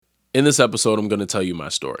In this episode, I'm going to tell you my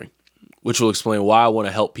story, which will explain why I want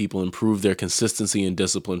to help people improve their consistency and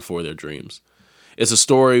discipline for their dreams. It's a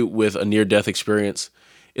story with a near-death experience.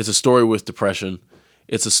 It's a story with depression.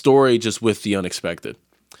 It's a story just with the unexpected.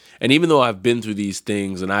 And even though I've been through these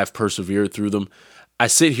things and I've persevered through them, I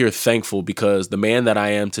sit here thankful because the man that I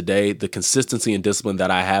am today, the consistency and discipline that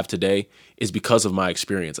I have today is because of my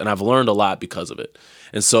experience. And I've learned a lot because of it.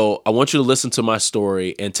 And so I want you to listen to my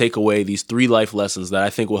story and take away these 3 life lessons that I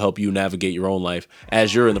think will help you navigate your own life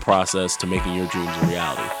as you're in the process to making your dreams a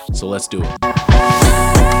reality. So let's do it.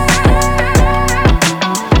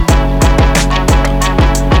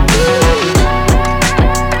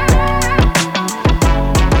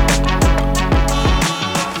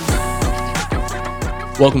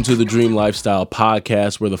 Welcome to the Dream Lifestyle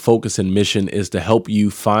Podcast, where the focus and mission is to help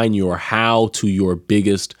you find your how to your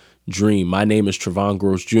biggest dream. My name is Trevon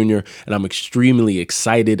Jr., and I'm extremely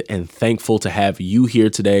excited and thankful to have you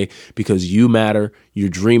here today because you matter, your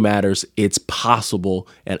dream matters, it's possible,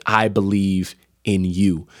 and I believe in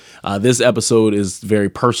you. This episode is very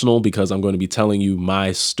personal because I'm going to be telling you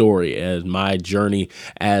my story and my journey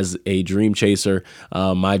as a dream chaser,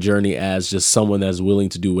 my journey as just someone that's willing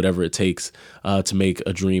to do whatever it takes to make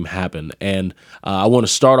a dream happen. And I want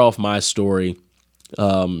to start off my story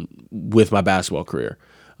with my basketball career.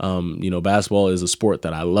 Basketball is a sport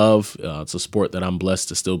that I love. It's a sport that I'm blessed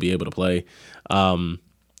to still be able to play.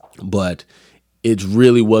 But it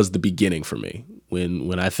really was the beginning for me.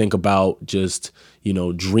 When I think about just,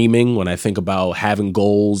 dreaming, when I think about having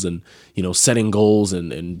goals and, setting goals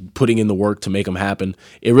and putting in the work to make them happen,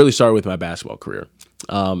 it really started with my basketball career.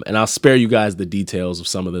 And I'll spare you guys the details of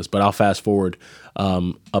some of this, but I'll fast forward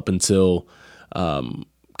up until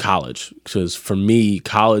college, because for me,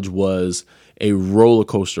 college was a roller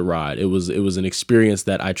coaster ride. It was an experience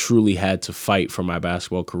that I truly had to fight for my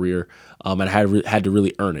basketball career, and I had to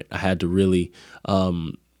really earn it. I had to really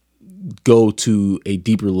go to a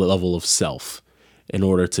deeper level of self in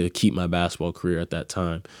order to keep my basketball career at that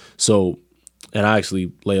time. So, and I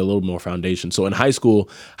actually lay a little more foundation. So in high school,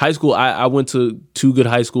 I went to 2 good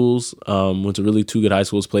high schools,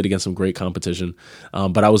 played against some great competition.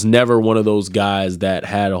 But I was never one of those guys that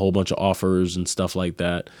had a whole bunch of offers and stuff like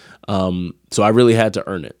that. So I really had to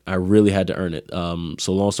earn it.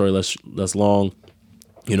 So long story less long.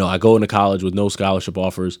 I go into college with no scholarship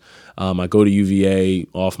offers. I go to UVA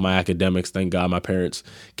off my academics. Thank God my parents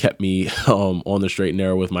kept me on the straight and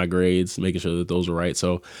narrow with my grades, making sure that those were right.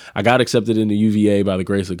 So I got accepted into UVA by the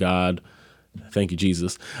grace of God. Thank you,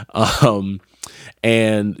 Jesus. And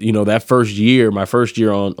that first year, my first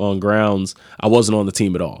year on grounds, I wasn't on the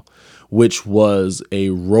team at all, which was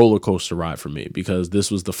a roller coaster ride for me because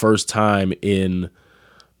this was the first time in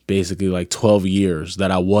basically like 12 years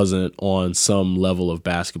that I wasn't on some level of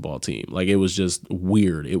basketball team. Like, it was just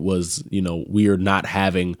weird. It was, weird not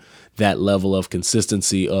having that level of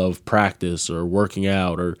consistency of practice or working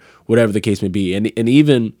out or whatever the case may be. And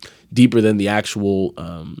even deeper than the actual,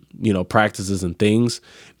 practices and things,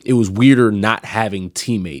 it was weirder not having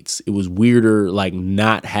teammates. It was weirder, like,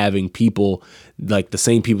 not having people, like the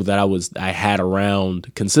same people that I had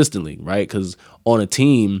around consistently, right? Because on a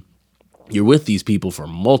team, you're with these people for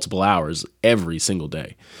multiple hours every single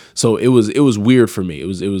day. So it was weird for me. It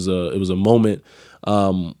was a moment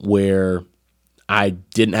where I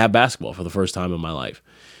didn't have basketball for the first time in my life.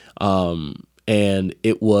 And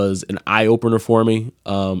it was an eye opener for me.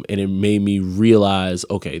 And it made me realize,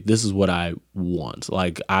 okay, this is what I want.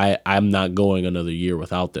 Like, I'm not going another year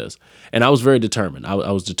without this. And I was very determined. I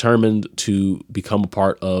was determined to become a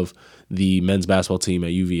part of the men's basketball team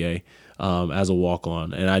at UVA. As a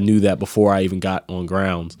walk-on. And I knew that before I even got on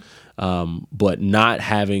grounds. But not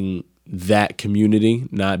having that community,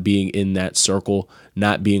 not being in that circle,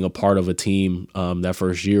 not being a part of a team that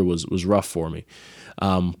first year was rough for me.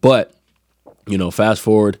 But fast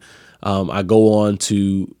forward, I go on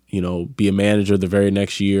to, be a manager the very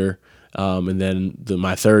next year. And then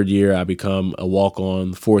my third year, I become a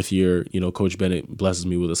walk-on. Fourth year, Coach Bennett blesses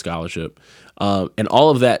me with a scholarship. And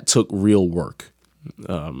all of that took real work.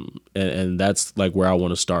 And that's like where I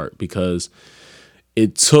want to start, because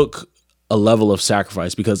it took a level of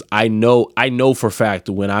sacrifice, because I know for a fact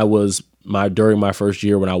when I was during my first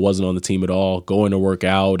year, when I wasn't on the team at all, going to work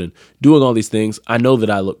out and doing all these things, I know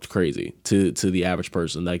that I looked crazy to the average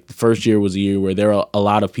person. Like, the first year was a year where there are a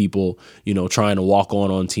lot of people, trying to walk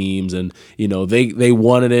on teams, and, they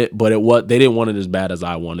wanted it, but they didn't want it as bad as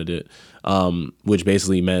I wanted it. Which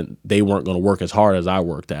basically meant they weren't going to work as hard as I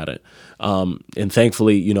worked at it. And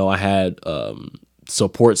thankfully, I had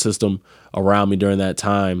support system around me during that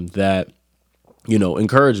time that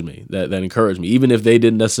encouraged me, that encouraged me, even if they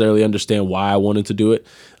didn't necessarily understand why I wanted to do it.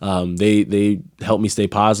 They helped me stay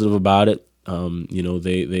positive about it.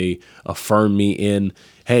 They affirmed me in,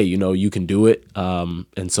 hey, you can do it.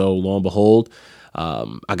 And so lo and behold,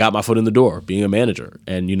 I got my foot in the door being a manager,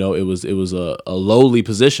 and it was a lowly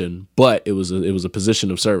position, but it was a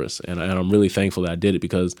position of service, and I'm really thankful that I did it,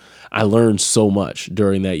 because I learned so much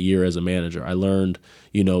during that year as a manager. I learned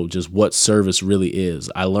just what service really is.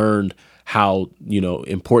 I learned how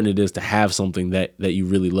important it is to have something that you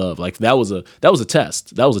really love. Like that was a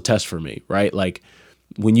test. That was a test for me, right? Like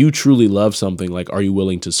when you truly love something, like, are you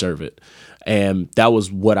willing to serve it? And that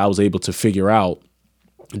was what I was able to figure out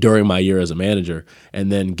during my year as a manager.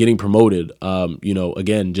 And then getting promoted,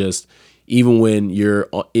 again, just even when you're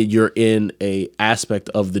in a aspect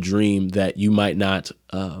of the dream that you might not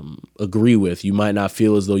agree with, you might not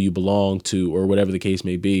feel as though you belong to, or whatever the case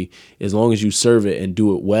may be, as long as you serve it and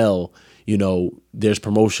do it well, there's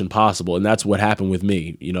promotion possible. And that's what happened with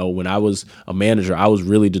me. When I was a manager, I was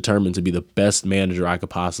really determined to be the best manager I could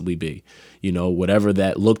possibly be. Whatever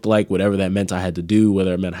that looked like, whatever that meant I had to do,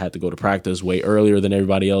 whether it meant I had to go to practice way earlier than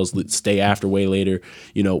everybody else, stay after way later,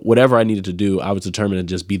 whatever I needed to do, I was determined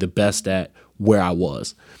to just be the best at where I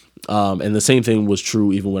was. And the same thing was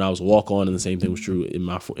true even when I was a walk-on, and the same thing was true in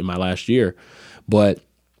my last year. But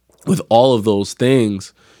with all of those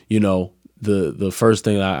things, the first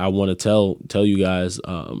thing I want to tell you guys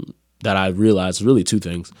that I realized is really two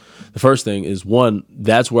things. The first thing is, one,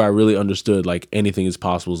 that's where I really understood, like, anything is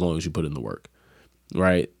possible as long as you put in the work,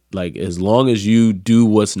 right? Like, as long as you do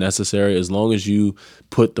what's necessary, as long as you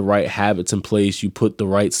put the right habits in place, you put the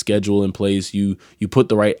right schedule in place, you put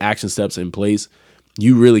the right action steps in place,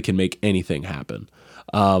 you really can make anything happen.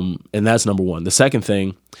 And that's number one. The second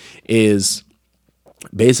thing is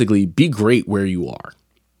basically be great where you are.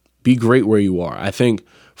 Be great where you are. I think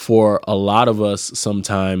for a lot of us,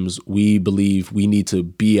 sometimes we believe we need to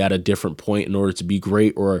be at a different point in order to be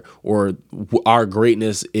great, or our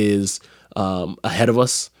greatness is ahead of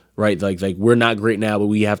us, right? Like we're not great now, but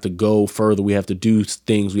we have to go further. We have to do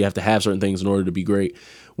things. We have to have certain things in order to be great.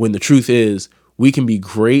 When the truth is, we can be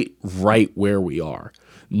great right where we are.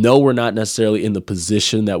 No, we're not necessarily in the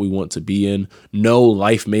position that we want to be in. No,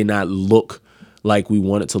 life may not look like we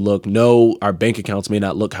want it to look. No, our bank accounts may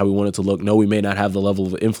not look how we want it to look. No, we may not have the level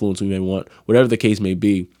of influence we may want. Whatever the case may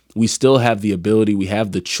be, we still have the ability, we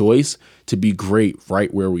have the choice to be great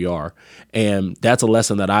right where we are. And that's a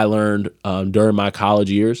lesson that I learned during my college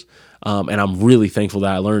years. And I'm really thankful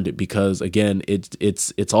that I learned it, because, again,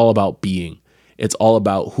 it's all about being. It's all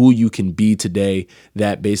about who you can be today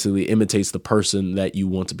that basically imitates the person that you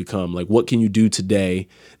want to become. Like, what can you do today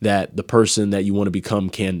that the person that you want to become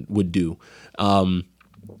would do?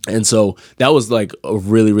 And so that was like a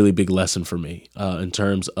really, really big lesson for me in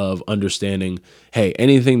terms of understanding, hey,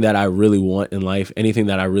 anything that I really want in life, anything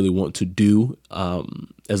that I really want to do,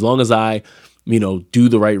 as long as I do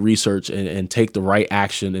the right research and take the right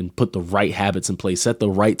action and put the right habits in place, set the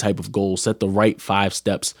right type of goals, set the right 5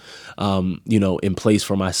 steps, in place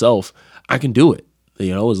for myself, I can do it.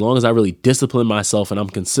 As long as I really discipline myself and I'm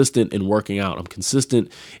consistent in working out, I'm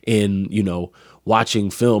consistent in, watching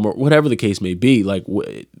film or whatever the case may be. Like,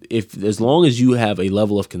 as long as you have a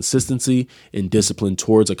level of consistency and discipline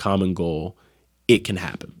towards a common goal, it can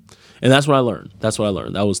happen. And that's what I learned. That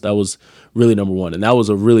was really number one. And that was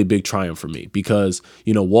a really big triumph for me, because,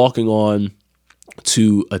 walking on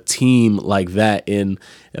to a team like that in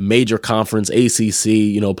a major conference,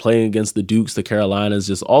 ACC, playing against the Dukes, the Carolinas,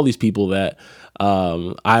 just all these people that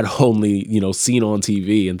I'd only, seen on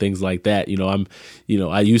TV and things like that.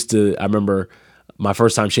 I remember my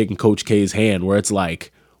first time shaking Coach K's hand, where it's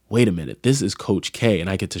like, wait a minute, this is Coach K,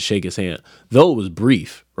 and I get to shake his hand. Though it was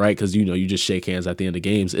brief, right? Because, you just shake hands at the end of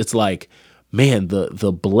games. It's like, man,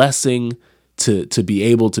 the blessing to be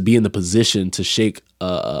able to be in the position to shake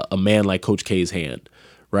a man like Coach K's hand,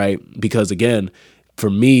 right? Because, again,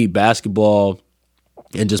 for me, basketball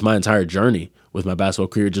and just my entire journey with my basketball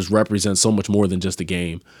career just represents so much more than just a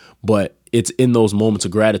game. But it's in those moments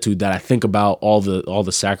of gratitude that I think about all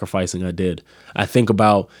the sacrificing I did. I think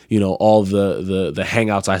about, all the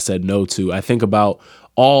hangouts I said no to. I think about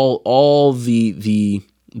all the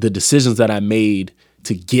decisions that I made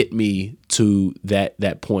to get me to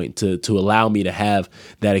that point, to allow me to have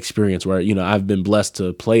that experience where, I've been blessed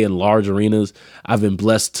to play in large arenas. I've been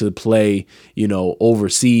blessed to play,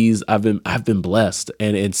 overseas. I've been blessed.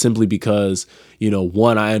 And it's simply because,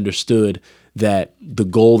 one, I understood that the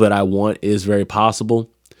goal that I want is very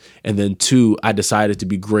possible. And then 2, I decided to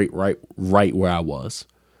be great right where I was.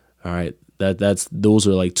 All right. Those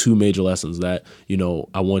are like 2 major lessons that,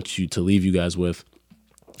 I want you to leave you guys with.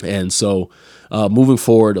 And so moving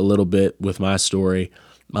forward a little bit with my story,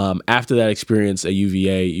 after that experience at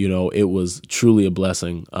UVA, it was truly a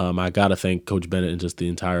blessing. I got to thank Coach Bennett and just the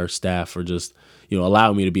entire staff for just,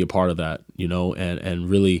 allowing me to be a part of that, and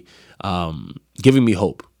really giving me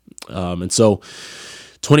hope. And so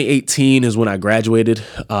 2018 is when I graduated,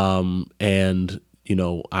 and,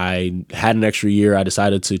 I had an extra year. I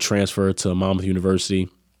decided to transfer to Monmouth University.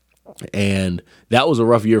 And that was a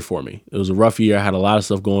rough year for me. It was a rough year. I had a lot of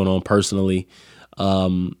stuff going on personally,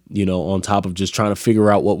 on top of just trying to figure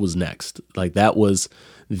out what was next. Like, that was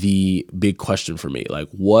the big question for me. Like,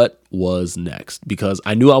 what was next? Because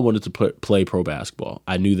I knew I wanted to play pro basketball.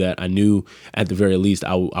 I knew that. I knew at the very least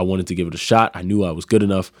I wanted to give it a shot. I knew I was good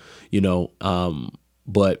enough,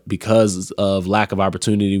 but because of lack of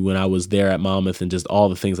opportunity when I was there at Monmouth and just all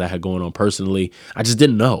the things I had going on personally, I just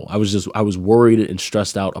didn't know. I was worried and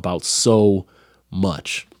stressed out about so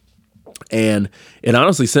much. And it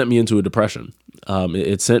honestly sent me into a depression.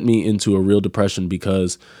 It sent me into a real depression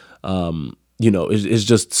because, it's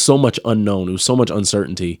just so much unknown. It was so much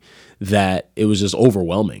uncertainty that it was just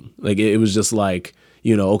overwhelming. Like, it was just like,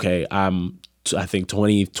 okay, I think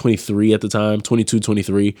 23 at the time, 22,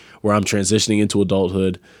 23, where I'm transitioning into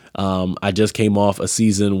adulthood. I just came off a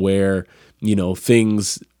season where,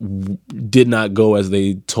 things did not go as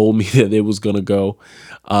they told me that it was going to go.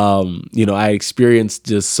 I experienced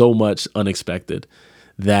just so much unexpected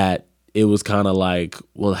that it was kind of like,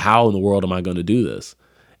 well, how in the world am I going to do this?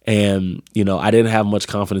 And, I didn't have much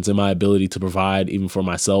confidence in my ability to provide even for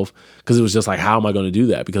myself, because it was just like, how am I going to do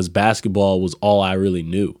that? Because basketball was all I really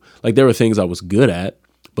knew. Like, there were things I was good at,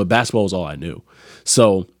 but basketball was all I knew.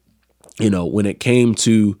 So, when it came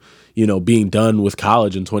to, being done with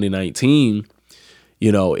college in 2019,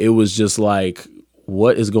 it was just like,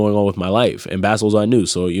 what is going on with my life? And basketball's all I knew.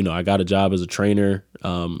 So, I got a job as a trainer.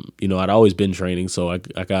 I'd always been training. So I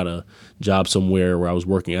got a job somewhere where I was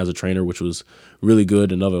working as a trainer, which was really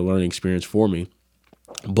good. Another learning experience for me.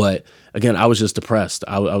 But again, I was just depressed.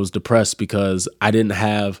 I was depressed because I didn't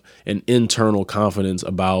have an internal confidence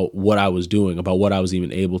about what I was doing, about what I was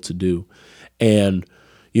even able to do. And,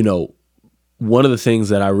 one of the things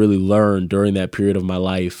that I really learned during that period of my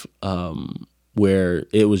life, where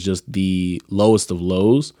it was just the lowest of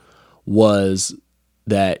lows, was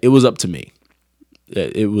that it was up to me.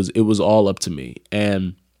 It was all up to me.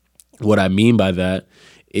 And what I mean by that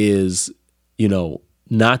is,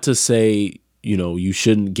 not to say, you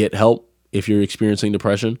shouldn't get help if you're experiencing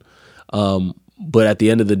depression. But at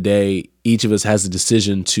the end of the day, each of us has a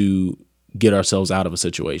decision to get ourselves out of a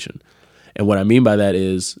situation. And what I mean by that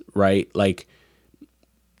is, right, like,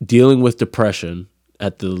 dealing with depression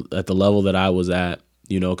at the level that I was at,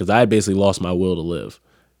 because I had basically lost my will to live.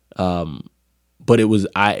 But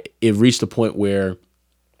it reached a point where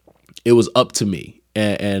it was up to me,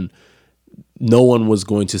 and no one was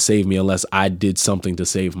going to save me unless I did something to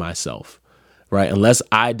save myself, right? Unless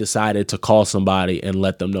I decided to call somebody and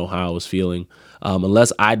let them know how I was feeling,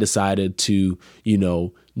 unless I decided to,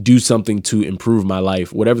 do something to improve my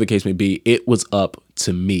life, whatever the case may be, it was up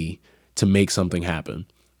to me to make something happen.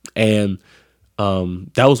 And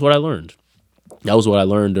that was what I learned. That was what I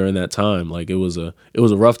learned during that time. Like, it was a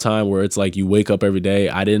rough time where it's like you wake up every day.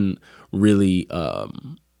 I didn't really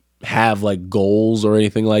have like goals or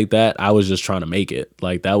anything like that. I was just trying to make it.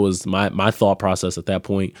 Like, that was my thought process at that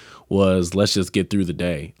point was, let's just get through the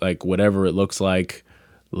day. Like, whatever it looks like,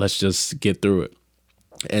 let's just get through it.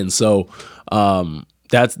 And so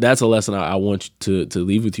that's a lesson I want to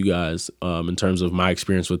leave with you guys in terms of my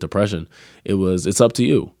experience with depression. It's up to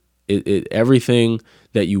you. Everything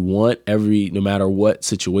that you want, no matter what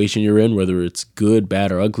situation you're in, whether it's good,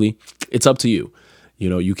 bad, or ugly, it's up to you.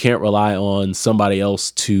 You can't rely on somebody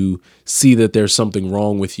else to see that there's something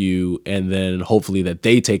wrong with you and then hopefully that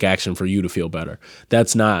they take action for you to feel better.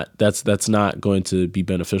 That's not going to be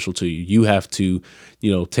beneficial to you. You have to,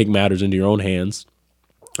 take matters into your own hands,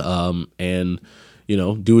 and,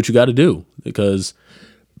 do what you got to do, because,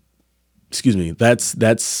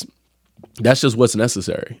 that's just what's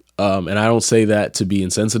necessary. And I don't say that to be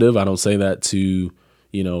insensitive. I don't say that to,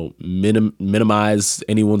 minimize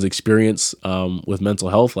anyone's experience with mental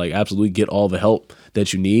health. Like, absolutely get all the help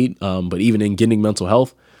that you need. But even in getting mental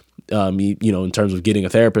health, in terms of getting a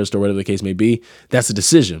therapist or whatever the case may be, that's a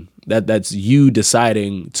decision. That's you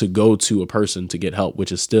deciding to go to a person to get help,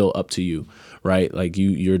 which is still up to you, right? Like,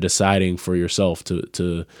 you're deciding for yourself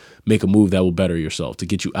to make a move that will better yourself, to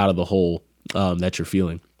get you out of the hole that you're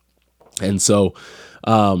feeling. And so,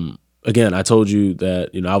 again, I told you that,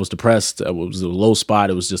 I was depressed. It was a low spot.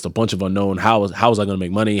 It was just a bunch of unknown. How was I going to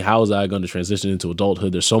make money? How was I going to transition into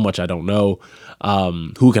adulthood? There's so much I don't know.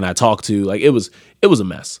 Who can I talk to? Like, it was a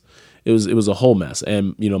mess. It was a whole mess.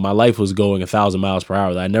 And, my life was going 1,000 miles per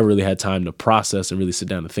hour. That I never really had time to process and really sit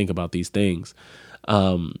down and think about these things.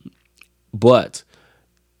 But,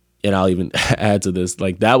 and I'll even add to this,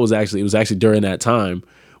 like it was actually during that time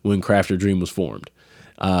when Craft Your Dream was formed.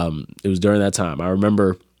 It was during that time. I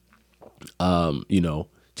remember,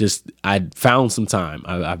 just I found some time.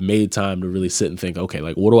 I've made time to really sit and think, okay,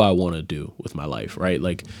 like, what do I want to do with my life, right?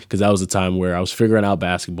 Like, because that was a time where I was figuring out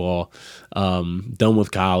basketball, done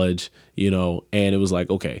with college, and it was like,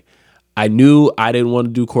 okay, I knew I didn't want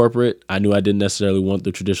to do corporate. I knew I didn't necessarily want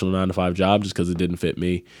the traditional 9-to-5 job just because it didn't fit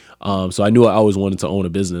me. So I knew I always wanted to own a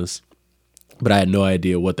business, but I had no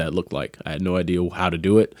idea what that looked like. I had no idea how to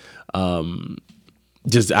do it. I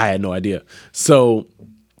had no idea. So,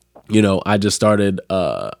 I just started,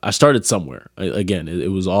 I started somewhere. Again,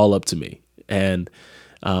 it was all up to me. And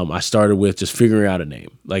I started with just figuring out a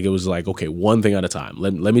name. Like, it was like, okay, one thing at a time.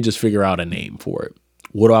 Let me just figure out a name for it.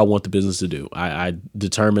 What do I want the business to do? I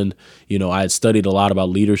determined, I had studied a lot about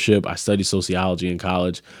leadership. I studied sociology in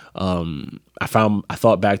college. I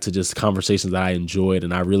thought back to just conversations that I enjoyed,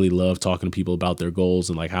 and I really loved talking to people about their goals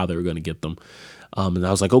and like how they were going to get them. And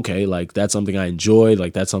I was like, okay, like that's something I enjoyed.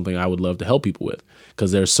 Like that's something I would love to help people with,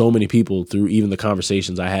 because there's so many people through even the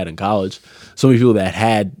conversations I had in college, so many people that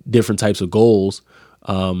had different types of goals.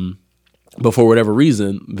 But for whatever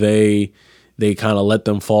reason, they kind of let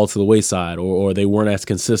them fall to the wayside, or they weren't as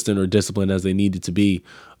consistent or disciplined as they needed to be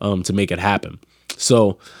to make it happen.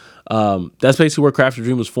 So that's basically where Craft Your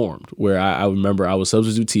Dream was formed, where I remember I was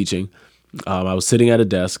substitute teaching. I was sitting at a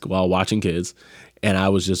desk while watching kids, and I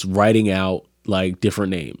was just writing out like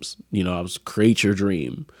different names. I was create your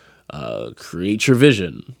dream, create your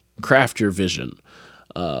vision, craft your vision,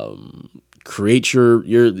 create your,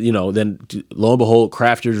 then lo and behold,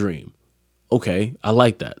 craft your dream. Okay, I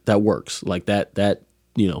like that. That works. Like that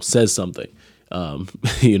says something,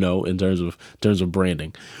 in terms of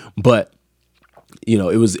branding. But, it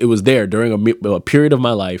was there during a period of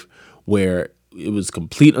my life where it was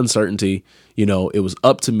complete uncertainty. It was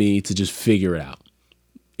up to me to just figure it out.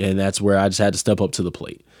 And that's where I just had to step up to the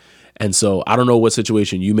plate. And so I don't know what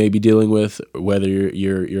situation you may be dealing with, whether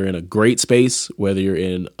you're in a great space, whether you're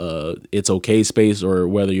in a it's okay space, or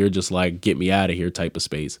whether you're just like, get me out of here type of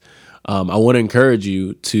space. I want to encourage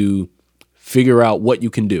you to figure out what you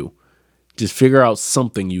can do. Just figure out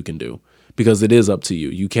something you can do, because it is up to you.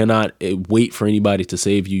 You cannot wait for anybody to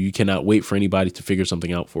save you. You cannot wait for anybody to figure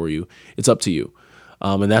something out for you. It's up to you.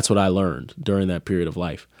 And that's what I learned during that period of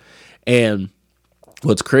life. And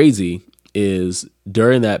what's crazy is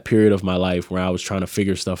during that period of my life where I was trying to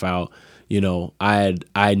figure stuff out,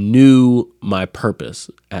 I knew my purpose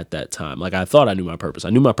at that time. Like, I thought I knew my purpose. I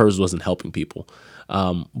knew my purpose wasn't helping people,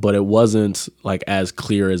 but it wasn't like as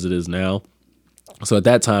clear as it is now. So at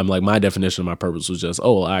that time, like, my definition of my purpose was just,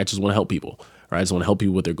 I just want to help people, right? I just want to help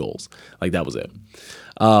people with their goals. Like, that was it.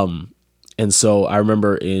 And so I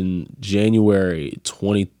remember in January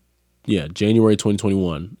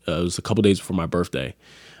 2021, it was a couple days before my birthday.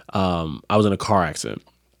 I was in a car accident.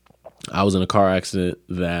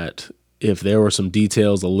 That, if there were some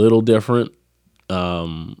details a little different,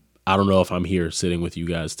 I don't know if I'm here sitting with you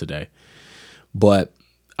guys today. But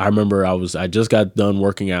I remember I just got done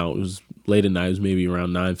working out. It was late at night. It was maybe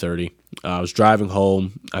around 9:30. I was driving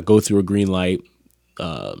home. I go through a green light.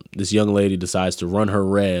 This young lady decides to run her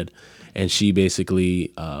red, and she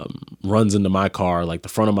basically runs into my car, like the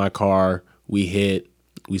front of my car. We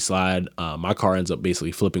slide. My car ends up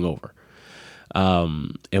basically flipping over.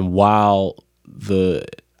 And while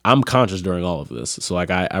I'm conscious during all of this, so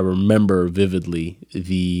like I remember vividly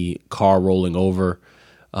the car rolling over.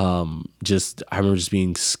 I remember just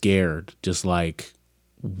being scared, just like,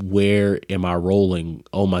 where am I rolling?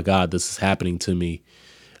 Oh my God, this is happening to me.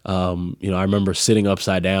 I remember sitting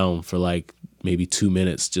upside down for like maybe 2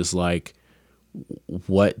 minutes, just like,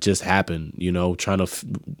 what just happened? Trying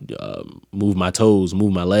to move my toes,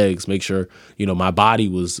 move my legs, make sure, my body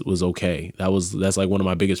was okay. That's like one of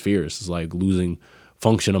my biggest fears, is like losing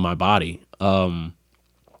function of my body.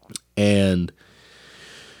 And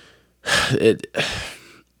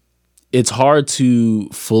it's hard to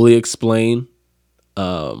fully explain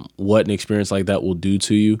what an experience like that will do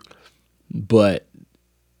to you, but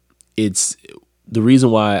it's the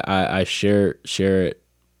reason why I share it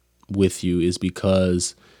with you is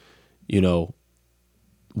because,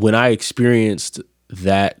 when I experienced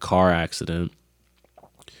that car accident,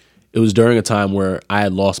 it was during a time where I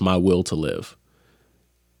had lost my will to live.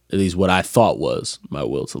 at least what I thought was my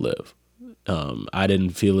will to live. I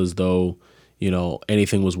didn't feel as though,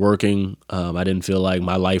 anything was working. I didn't feel like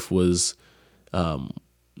my life was,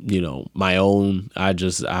 my own. I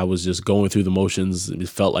was just going through the motions. It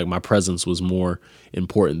felt like my presence was more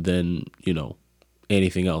important than,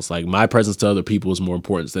 anything else. Like my presence to other people was more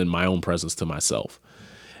important than my own presence to myself.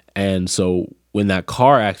 And so when that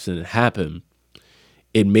car accident happened,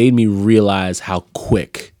 it made me realize how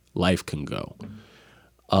quick life can go.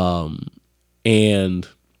 And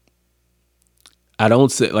I don't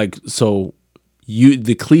say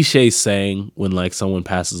the cliche saying when like someone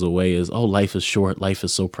passes away is, oh, life is short. Life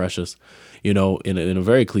is so precious, in a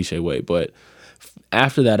very cliche way. But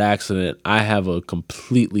after that accident, I have a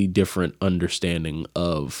completely different understanding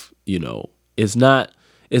of, it's not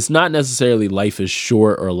necessarily life is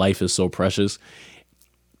short or life is so precious.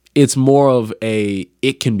 It's more of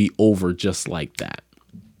it can be over just like that.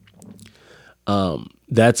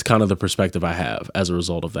 That's kind of the perspective I have as a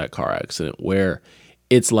result of that car accident, where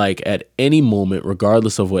it's like at any moment,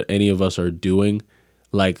 regardless of what any of us are doing,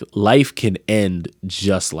 like life can end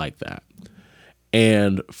just like that.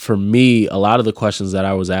 And for me, a lot of the questions that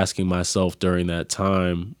I was asking myself during that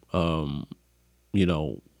time, while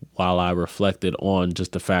I reflected on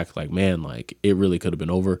just the fact, like, man, like it really could have been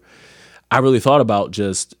over. I really thought about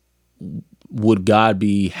just, would God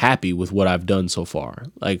be happy with what I've done so far?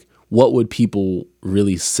 Like, what would people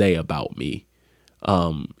really say about me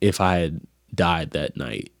if I had died that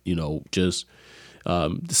night?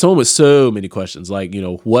 So many questions. Like,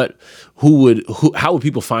 how would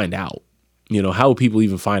people find out? How would people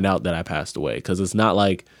even find out that I passed away? Because it's not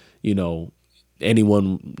like,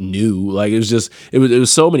 anyone knew. Like, it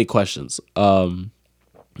was so many questions. But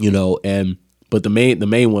the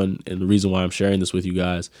main one, and the reason why I'm sharing this with you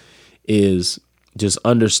guys, is just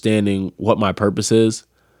understanding what my purpose is,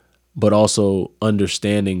 but also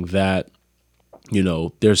understanding that,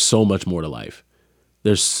 there's so much more to life.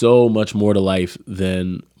 There's so much more to life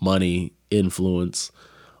than money, influence,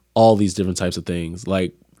 all these different types of things.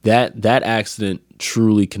 Like that accident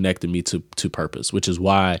truly connected me to purpose, which is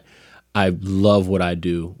why I love what I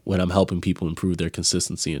do when I'm helping people improve their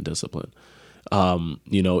consistency and discipline.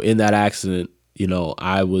 In that accident,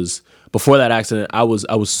 before that accident, I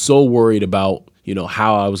was so worried about,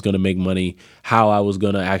 how I was going to make money, how I was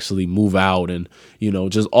going to actually move out, and,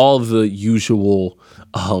 just all of the usual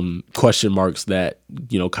question marks that,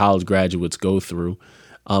 college graduates go through.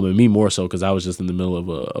 And me more so, because I was just in the middle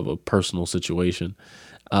of a personal situation.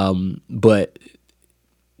 But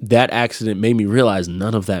that accident made me realize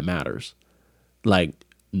none of that matters. Like,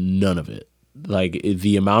 none of it. Like,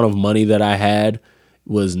 the amount of money that I had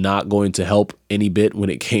was not going to help any bit when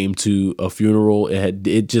it came to a funeral.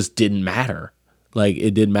 It just didn't matter. Like,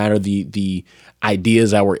 it didn't matter the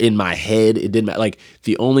ideas that were in my head. It didn't matter. Like,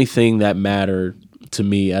 the only thing that mattered to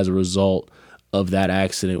me as a result of that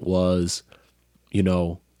accident was,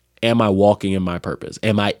 am I walking in my purpose?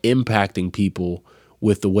 Am I impacting people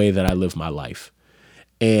with the way that I live my life?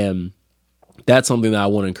 And that's something that I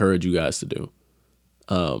want to encourage you guys to do.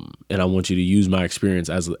 And I want you to use my experience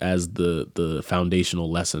as the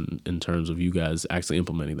foundational lesson in terms of you guys actually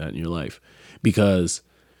implementing that in your life. Because,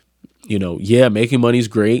 making money is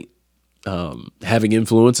great. Having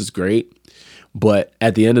influence is great. But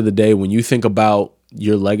at the end of the day, when you think about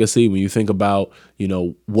your legacy, when you think about,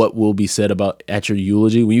 what will be said about at your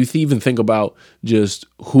eulogy, when you even think about just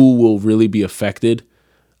who will really be affected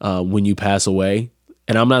when you pass away.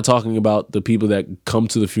 And I'm not talking about the people that come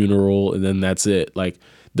to the funeral and then that's it. Like,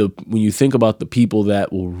 when you think about the people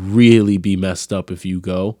that will really be messed up if you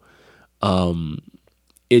go,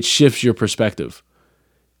 it shifts your perspective.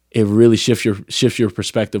 It really shifts your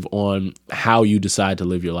perspective on how you decide to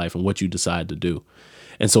live your life and what you decide to do.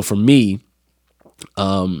 And so for me,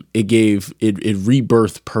 it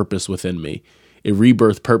rebirthed purpose within me. It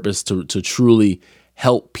rebirthed purpose to truly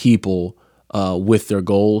help people with their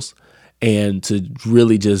goals, and to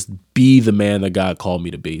really just be the man that God called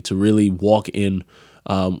me to be, to really walk in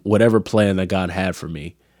whatever plan that God had for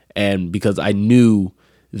me. And because I knew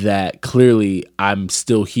that clearly I'm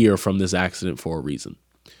still here from this accident for a reason.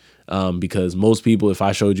 Because most people, if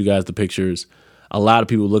I showed you guys the pictures, a lot of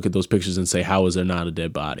people look at those pictures and say, how is there not a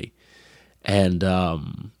dead body? And,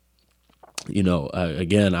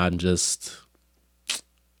 again, I'm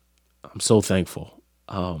so thankful.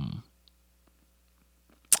 I'm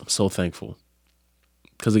so thankful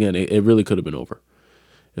because, again, it really could have been over.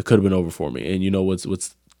 It could have been over for me. And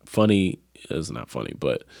what's funny is not funny,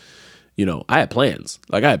 but I had plans.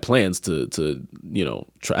 Like, I had plans to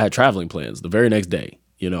I had traveling plans the very next day.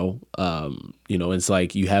 It's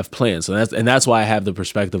like you have plans, so that's why I have the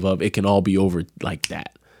perspective of it can all be over like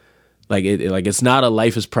that. Like it's not a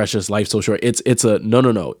life is precious, life so short. It's a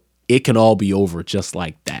no. It can all be over just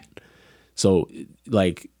like that. So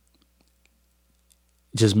like,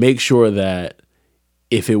 just make sure that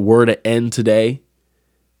if it were to end today,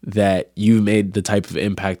 that you've made the type of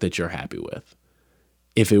impact that you're happy with.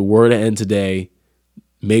 If it were to end today,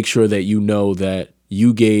 make sure that you know that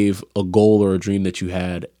you gave a goal or a dream that you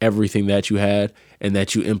had, everything that you had, and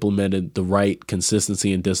that you implemented the right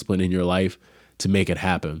consistency and discipline in your life to make it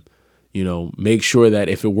happen. Make sure that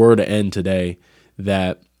if it were to end today,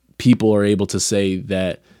 that people are able to say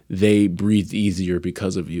that they breathed easier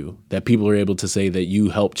because of you, that people are able to say that you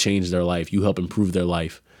helped change their life, you help improve their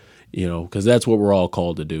life, because that's what we're all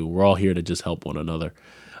called to do. We're all here to just help one another.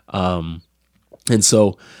 And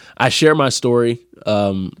so I share my story,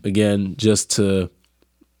 again, just to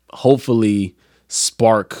hopefully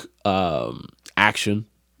spark action,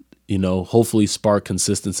 hopefully spark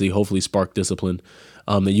consistency, hopefully spark discipline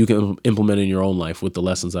that you can implement in your own life with the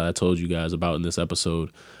lessons that I told you guys about in this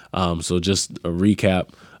episode. So just a recap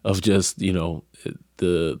of just,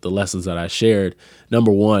 the lessons that I shared.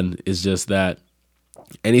 Number one is just that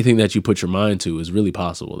anything that you put your mind to is really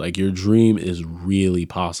possible. Like, your dream is really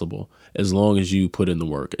possible as long as you put in the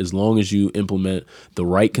work, as long as you implement the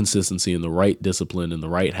right consistency and the right discipline and the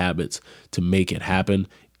right habits to make it happen.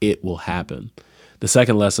 It will happen. The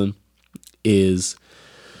second lesson is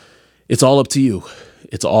it's all up to you.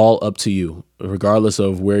 It's all up to you, regardless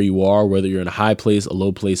of where you are, whether you're in a high place, a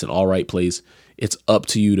low place, an all right place. It's up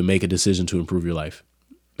to you to make a decision to improve your life.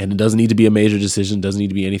 And it doesn't need to be a major decision. It doesn't need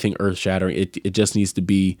to be anything earth shattering. It just needs to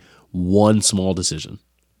be one small decision.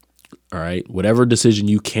 All right. Whatever decision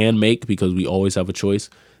you can make, because we always have a choice,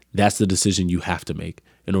 that's the decision you have to make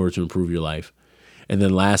in order to improve your life. And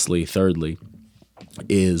then lastly, thirdly,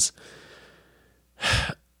 is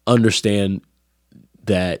understand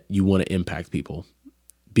that you want to impact people.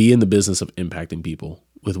 Be in the business of impacting people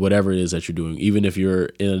with whatever it is that you're doing. Even if you're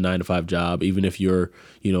in a 9-to-5 job, even if you're,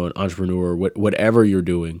 an entrepreneur, whatever you're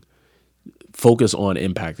doing, focus on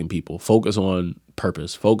impacting people. Focus on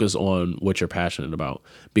purpose. Focus on what you're passionate about.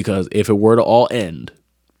 Because if it were to all end,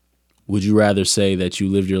 would you rather say that you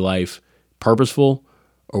lived your life purposeful,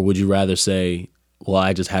 or would you rather say, well,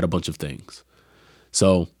 I just had a bunch of things?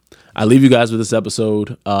 So I leave you guys with this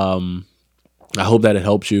episode. I hope that it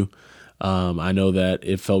helps you. I know that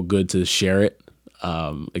it felt good to share it.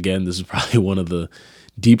 Again, this is probably one of the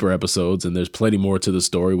deeper episodes, and there's plenty more to the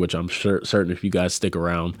story, which I'm certain if you guys stick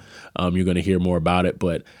around, you're going to hear more about it.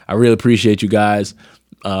 But I really appreciate you guys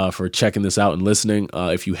for checking this out and listening.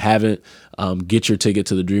 If you haven't, get your ticket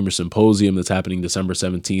to the Dreamer Symposium that's happening December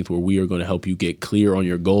 17th, where we are going to help you get clear on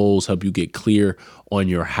your goals, help you get clear on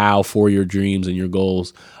your how for your dreams and your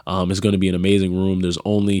goals. It's going to be an amazing room. There's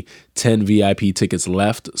only 10 VIP tickets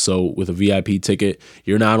left. So with a VIP ticket,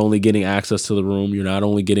 you're not only getting access to the room, you're not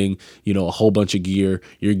only getting, a whole bunch of gear,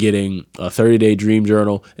 you're getting a 30-day dream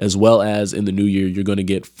journal, as well as in the new year, you're going to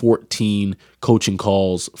get 14 coaching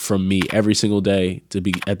calls from me every single day to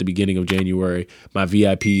be at the beginning of January. My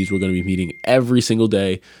VIPs, we're going to be meeting every single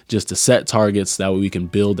day just to set targets. That way we can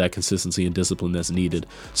build that consistency and discipline that's needed.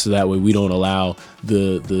 So that way we don't allow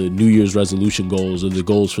the New Year's resolution goals or the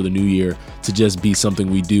goals for the new year to just be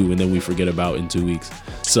something we do and then we forget about in 2 weeks.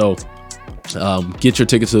 So get your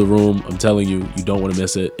ticket to the room. I'm telling you, you don't want to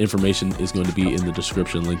miss it. Information is going to be in the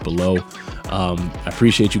description link below. I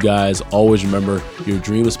appreciate you guys. Always remember, your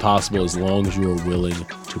dream is possible as long as you are willing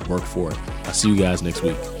to work for it. I'll see you guys next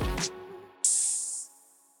week.